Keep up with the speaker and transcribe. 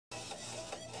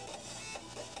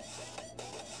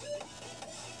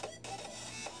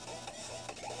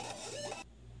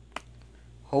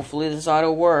Hopefully this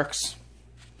auto works.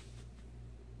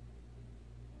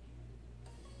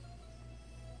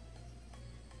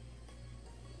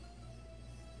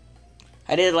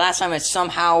 I did it last time. It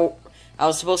somehow... I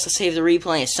was supposed to save the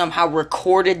replay, and it somehow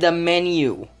recorded the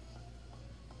menu.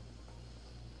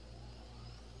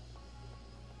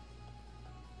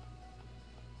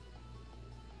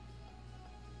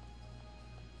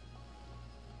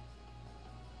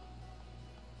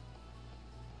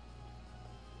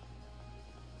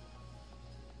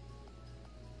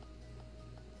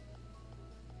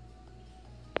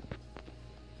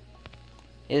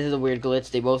 This is a weird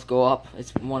glitch. They both go up.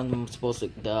 It's one of them supposed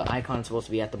to... The icon's supposed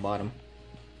to be at the bottom.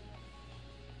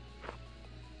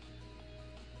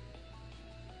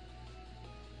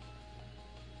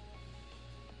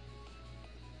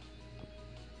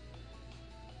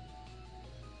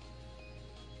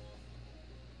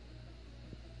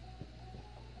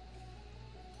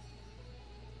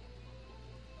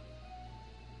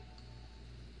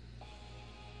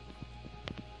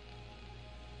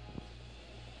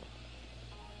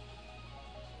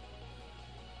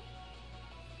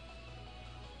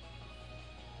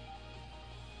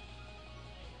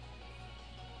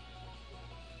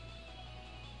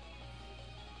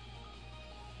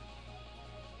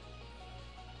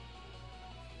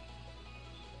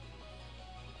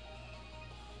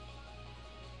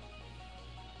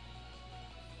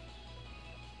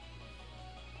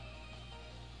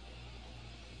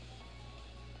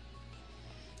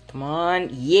 Come on.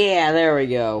 Yeah, there we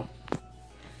go.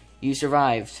 You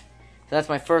survived. So that's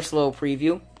my first little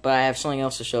preview, but I have something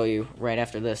else to show you right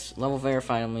after this. Level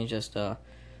verified, let me just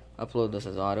upload this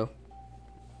as auto.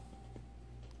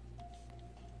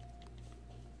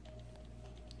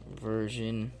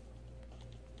 Version.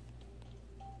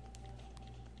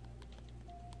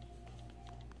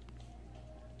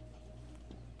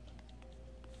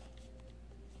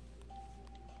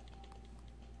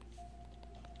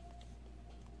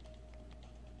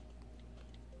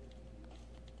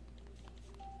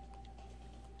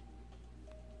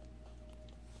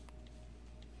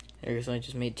 There's, I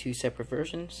just made two separate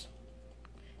versions.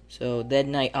 So Dead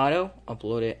Knight Auto,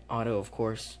 upload it. Auto, of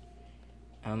course,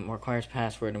 requires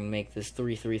password to make this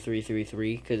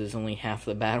 33333 because it's only half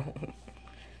the battle.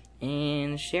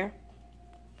 And share.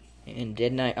 And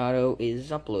Dead Knight Auto is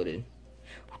uploaded.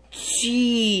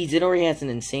 Jeez, it already has an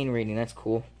insane rating. That's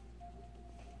cool.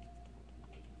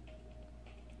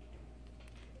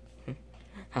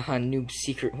 Haha, noob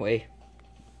secret way.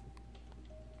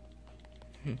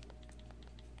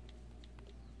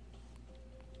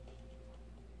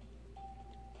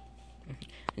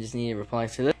 I just need a reply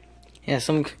to this. Yeah,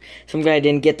 some guy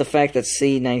didn't get the fact that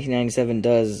Sea1997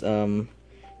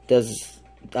 does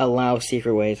allow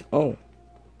secret ways. Oh,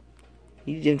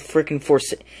 you didn't freaking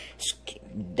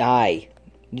die.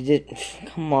 You did.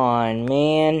 Come on,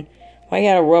 man. Why you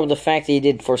gotta rub the fact that you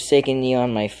did Forsaken Me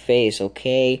on my face?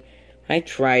 Okay, I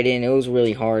tried it and it was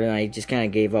really hard, and I just kind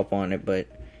of gave up on it. But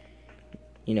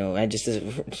you know,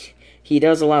 he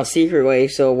does allow secret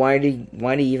ways, so why do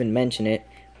you even mention it?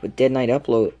 But Dead Knight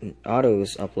Auto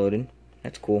is uploaded.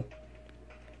 That's cool.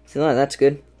 So that's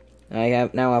good. I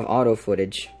now have auto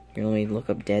footage. Here, let me look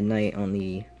up Dead Knight on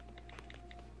the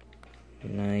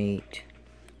night.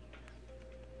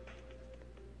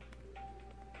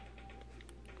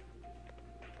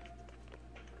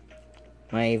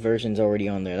 My version's already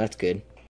on there. That's good.